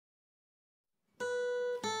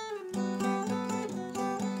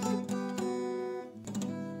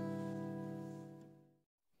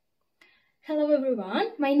Hello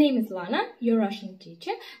everyone, my name is Lana, your Russian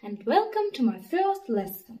teacher, and welcome to my first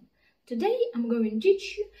lesson. Today I'm going to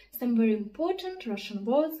teach you some very important Russian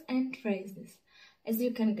words and phrases. As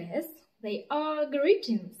you can guess, they are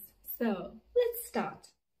greetings. So, let's start.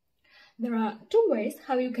 There are two ways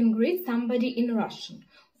how you can greet somebody in Russian,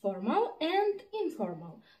 formal and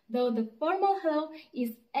informal, though the formal hello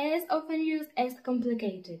is as often used as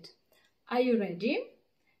complicated. Are you ready?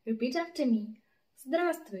 Repeat after me.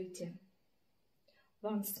 Здравствуйте.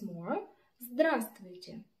 Once more,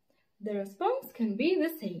 здравствуйте. The response can be the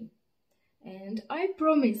same. And I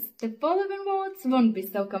promise the following words won't be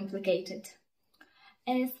so complicated.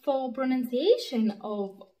 As for pronunciation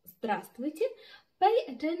of здравствуйте, pay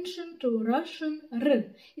attention to Russian R.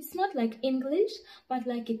 It's not like English, but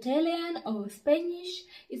like Italian or Spanish,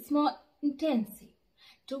 it's more intensive.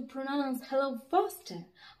 To pronounce hello faster,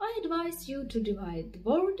 I advise you to divide the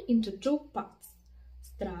word into two parts.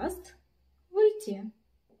 Здравствуйте.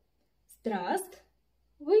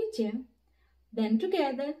 Здравствуйте. Then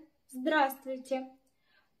together, здравствуйте.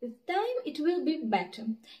 With time it will be better.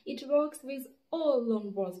 It works with all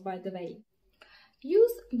long words, by the way.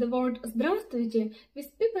 Use the word здравствуйте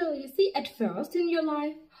with people you see at first in your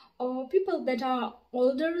life or people that are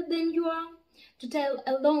older than you are. To tell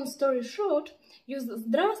a long story short, use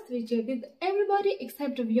здравствуйте with everybody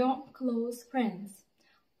except of your close friends.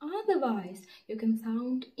 Otherwise, you can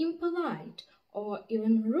sound impolite or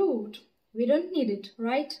even rude. We don't need it,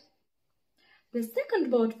 right? The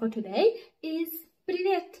second word for today is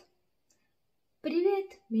привет.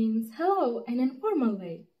 Привет means hello in an informal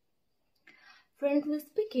way. Frankly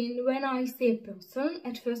speaking, when I see a person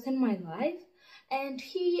at first in my life and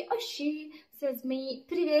he or she says me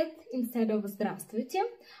привет instead of здравствуйте,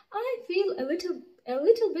 I feel a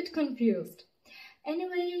little bit confused.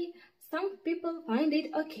 Anyway, some people find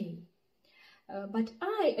it okay. But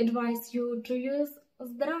I advise you to use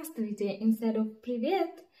здравствуйте instead of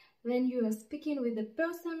привет when you are speaking with a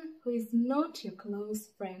person who is not your close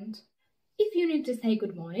friend. If you need to say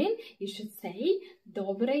good morning, you should say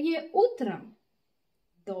доброе утро.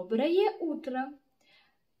 Доброе утро.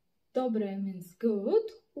 Доброе means good.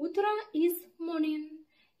 Утро is morning.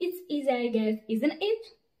 It's easy, I guess, isn't it?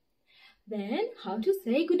 Then, how to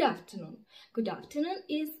say good afternoon? Good afternoon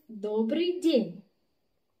is добрый день.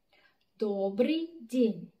 Добрый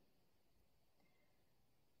день.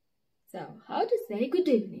 So, how to say good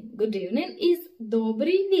evening? Good evening is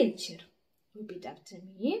добрый вечер. Repeat after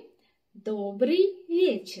me. Добрый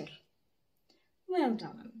вечер. Well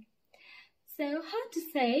done. So,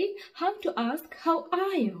 how to ask how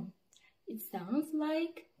are you? It sounds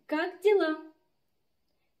like как дела?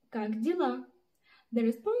 Как дела? The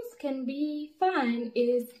response can be fine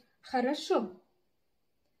is хорошо.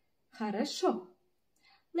 Хорошо.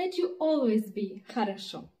 Let you always be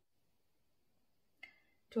хорошо.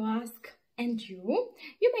 To ask and you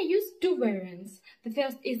may use two variants. The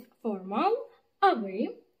first is formal, а вы.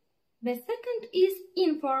 The second is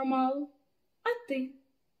informal, а ты.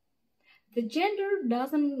 The gender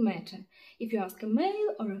doesn't matter. If you ask a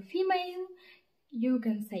male or a female, you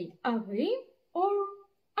can say а вы or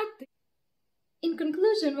а ты. In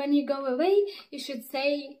conclusion, when you go away, you should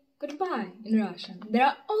say goodbye in Russian. There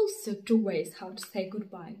are also two ways how to say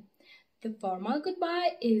goodbye. The formal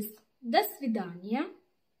goodbye is до свидания.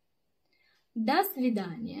 До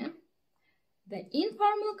свидания. The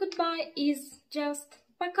informal goodbye is just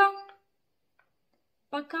пока.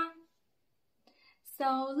 Пока.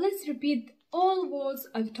 So let's repeat all words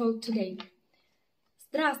I've told today.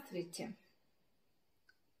 Здравствуйте.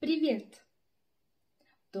 Привет.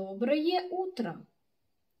 Доброе утро.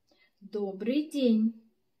 Добрый день.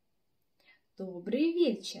 Добрый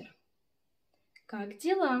вечер. Как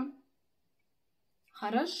дела?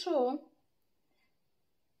 Хорошо.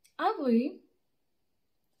 А вы?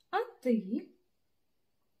 А ты?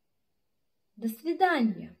 До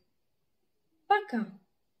свидания. Пока.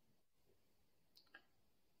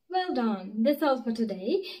 Well done, that's all for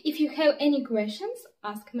today. If you have any questions,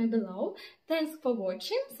 ask me below. Thanks for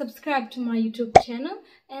watching, subscribe to my YouTube channel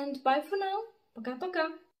and bye for now. Пока-пока.